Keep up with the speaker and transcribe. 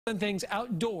Things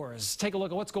outdoors. Take a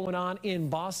look at what's going on in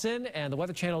Boston, and the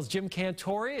Weather Channel's Jim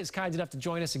Cantore is kind enough to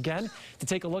join us again to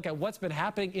take a look at what's been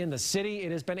happening in the city.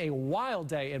 It has been a wild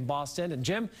day in Boston, and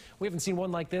Jim, we haven't seen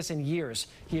one like this in years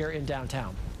here in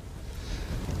downtown.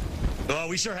 Well,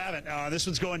 we sure haven't. This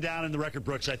one's going down in the record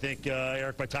books, I think,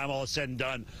 Eric, by the time all is said and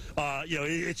done.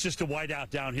 It's just a whiteout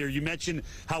down here. You mentioned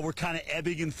how we're kind of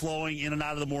ebbing and flowing in and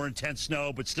out of the more intense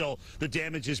snow, but still the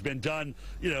damage has been done.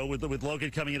 With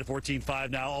Logan coming in at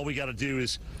 14.5 now, all we got to do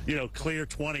is, clear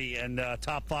 20 and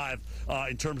top 5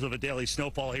 in terms of a daily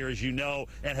snowfall here, as you know,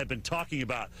 and have been talking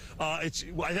about. I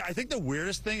think the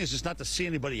weirdest thing is just not to see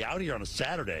anybody out here on a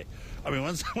Saturday. I mean,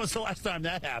 when's the last time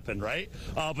that happened, right?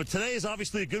 But today is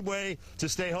obviously a good way to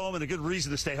stay home and a good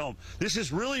reason to stay home. This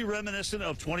is really reminiscent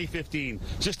of 2015.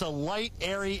 Just a light,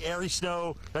 airy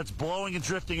snow that's blowing and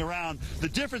drifting around. The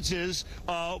difference is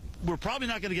we're probably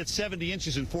not going to get 70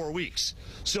 inches in 4 weeks.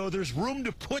 So there's room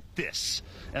to put this.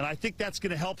 And I think that's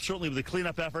going to help certainly with the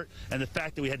cleanup effort and the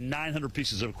fact that we had 900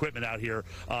 pieces of equipment out here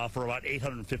for about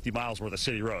 850 miles worth of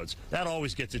city roads. That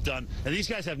always gets it done. And these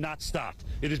guys have not stopped.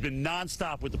 It has been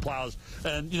nonstop with the plows.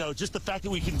 And, just the fact that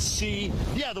we can see,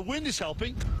 yeah, the wind is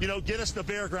helping, get us to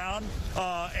bare ground.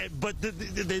 But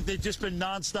they've just been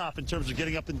nonstop in terms of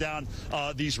getting up and down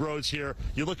these roads here.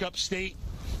 You look upstate.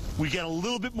 We get a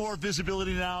little bit more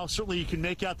visibility now. Certainly you can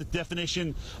make out the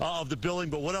definition of the building,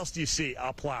 but what else do you see?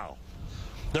 A plow.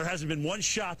 There hasn't been one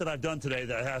shot that I've done today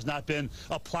that has not been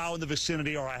a plow in the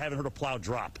vicinity, or I haven't heard a plow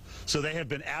drop. So they have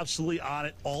been absolutely on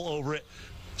it, all over it.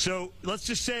 So let's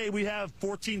just say we have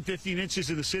 14, 15 inches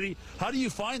in the city. How do you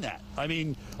find that? I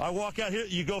mean, I walk out here,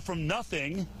 you go from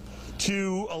nothing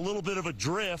to a little bit of a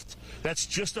drift that's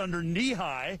just under knee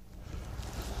high.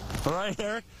 All right,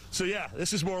 Eric? So, yeah,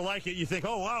 this is more like it. You think,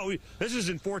 oh, wow, this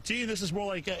isn't 14. This is more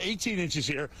like 18 inches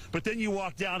here. But then you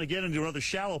walk down again into another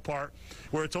shallow part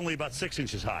where it's only about 6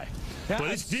 inches high. Yeah, but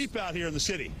it's deep out here in the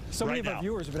city. So many of our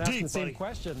viewers have been asking the same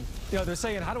question. They're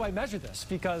saying, how do I measure this?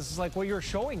 Because, like what you're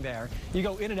showing there, you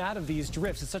go in and out of these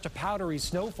drifts. It's such a powdery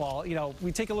snowfall.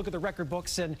 We take a look at the record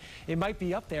books, and it might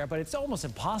be up there, but it's almost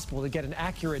impossible to get an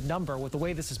accurate number with the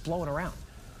way this is blowing around.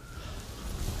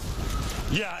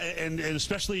 Yeah, and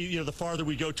especially, the farther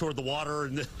we go toward the water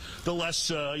and the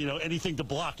less, anything to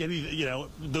block,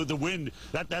 the wind,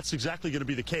 that's exactly going to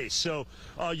be the case. So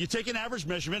you take an average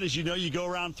measurement. As you know, you go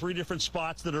around 3 different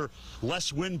spots that are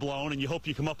less wind blown, and you hope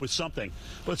you come up with something.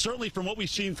 But certainly from what we've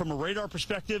seen from a radar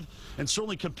perspective, and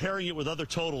certainly comparing it with other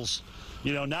totals,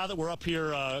 now that we're up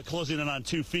here closing in on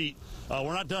 2 feet,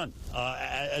 we're not done.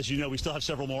 As you know, we still have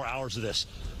several more hours of this.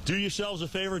 Do yourselves a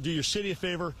favor, do your city a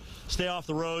favor, stay off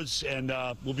the roads, and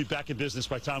we'll be back in business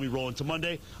by the time we roll into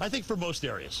Monday, I think, for most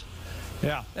areas.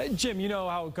 Yeah. Jim, you know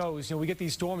how it goes. We get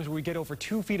these storms where we get over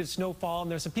 2 feet of snowfall, and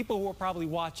there's some people who are probably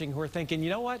watching who are thinking, you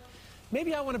know what?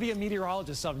 Maybe I want to be a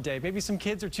meteorologist someday. Maybe some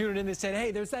kids are tuning in and said,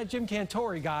 hey, there's that Jim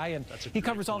Cantore guy, and he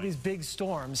covers all these big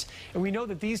storms. And we know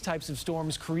that these types of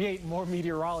storms create more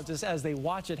meteorologists as they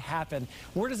watch it happen.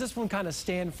 Where does this one kind of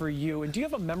stand for you? And do you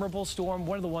have a memorable storm,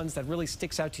 one of the ones that really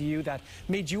sticks out to you that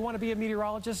made you want to be a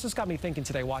meteorologist? This got me thinking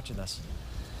today watching this.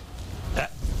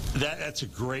 That's a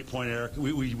great point, Eric.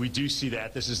 We do see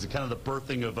that. This is kind of the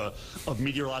birthing of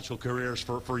meteorological careers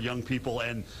for young people.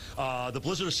 And the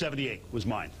blizzard of '78 was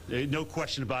mine. No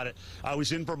question about it. I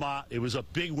was in Vermont. It was a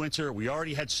big winter. We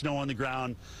already had snow on the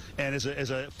ground. And as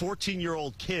a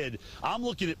 14-year-old kid, I'm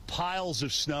looking at piles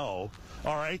of snow,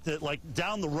 all right, that like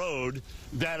down the road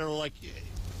that are like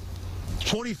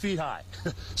 20 feet high.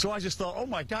 So I just thought, oh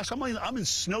my gosh, I'm in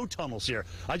snow tunnels here.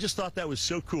 I just thought that was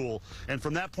so cool. And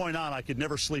from that point on, I could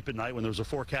never sleep at night when there was a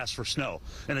forecast for snow.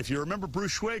 And if you remember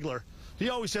Bruce Schwegler, he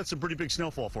always had some pretty big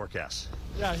snowfall forecasts.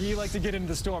 Yeah, he liked to get into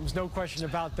the storms, no question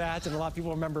about that. And a lot of people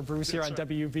remember Bruce here on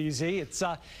WBZ. It's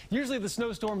usually the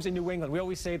snowstorms in New England. We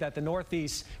always say that the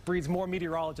Northeast breeds more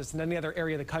meteorologists than any other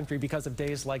area of the country because of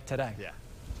days like today. Yeah.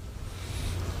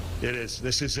 It is.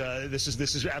 This is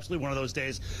absolutely one of those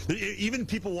days. Even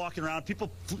people walking around, people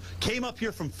came up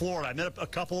here from Florida. I met a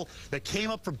couple that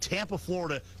came up from Tampa,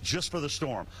 Florida, just for the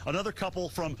storm. Another couple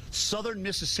from southern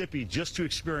Mississippi just to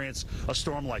experience a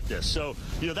storm like this. So,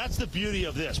 that's the beauty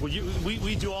of this.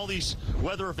 We do all these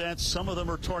weather events. Some of them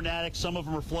are tornadic, some of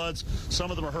them are floods, some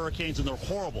of them are hurricanes, and they're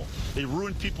horrible. They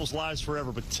ruin people's lives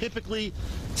forever. But typically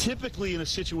in a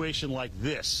situation like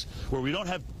this, where we don't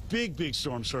have big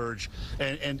storm surge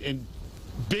and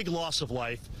big loss of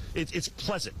life, it's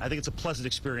pleasant. I think it's a pleasant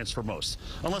experience for most.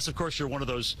 Unless, of course, you're one of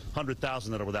those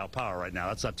 100,000 that are without power right now.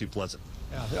 That's not too pleasant.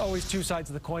 Yeah, there are always two sides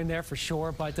of the coin there for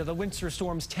sure, but the winter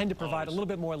storms tend to provide a little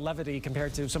bit more levity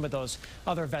compared to some of those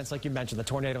other events like you mentioned, the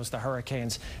tornadoes, the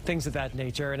hurricanes, things of that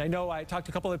nature. And I know I talked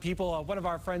to a couple of people. One of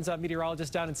our friends,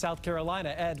 meteorologist down in South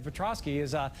Carolina, Ed Petrosky,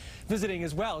 is visiting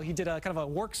as well. He did a kind of a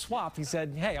work swap. He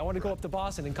said, hey, I want to go up to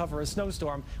Boston and cover a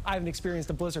snowstorm. I haven't experienced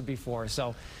a blizzard before.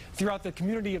 So throughout the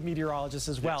community of meteorologists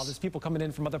as well, there's people coming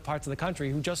in from other parts of the country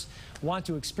who just want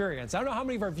to experience. I don't know how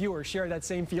many of our viewers share that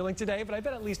same feeling today, but I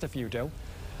bet at least a few do.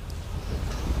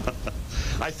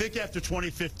 I think after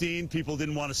 2015, people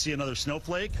didn't want to see another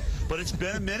snowflake, but it's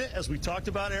been a minute, as we talked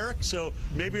about, Eric, so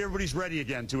maybe everybody's ready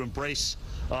again to embrace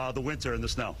the winter and the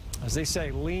snow. As they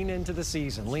say, lean into the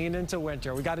season, lean into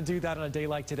winter. We got to do that on a day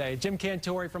like today. Jim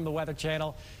Cantore from the Weather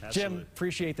Channel. Absolutely. Jim,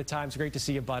 appreciate the time. It's great to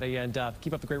see you, buddy, and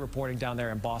keep up the great reporting down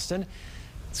there in Boston.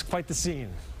 It's quite the scene.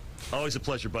 Always a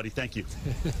pleasure, buddy. Thank you.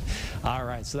 All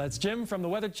right, so that's Jim from the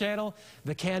Weather Channel,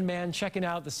 the Can Man, checking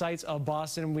out the sights of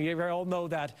Boston. We all know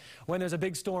that when there's a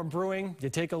big storm brewing, you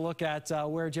take a look at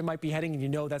where Jim might be heading, and you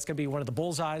know that's going to be one of the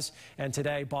bullseyes. And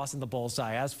today, Boston, the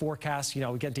bullseye. As forecast,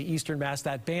 we get to eastern Mass,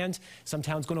 that band. Some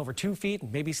towns going over 2 feet,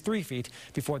 maybe 3 feet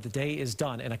before the day is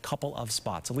done in a couple of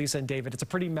spots. So Lisa and David, it's a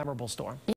pretty memorable storm.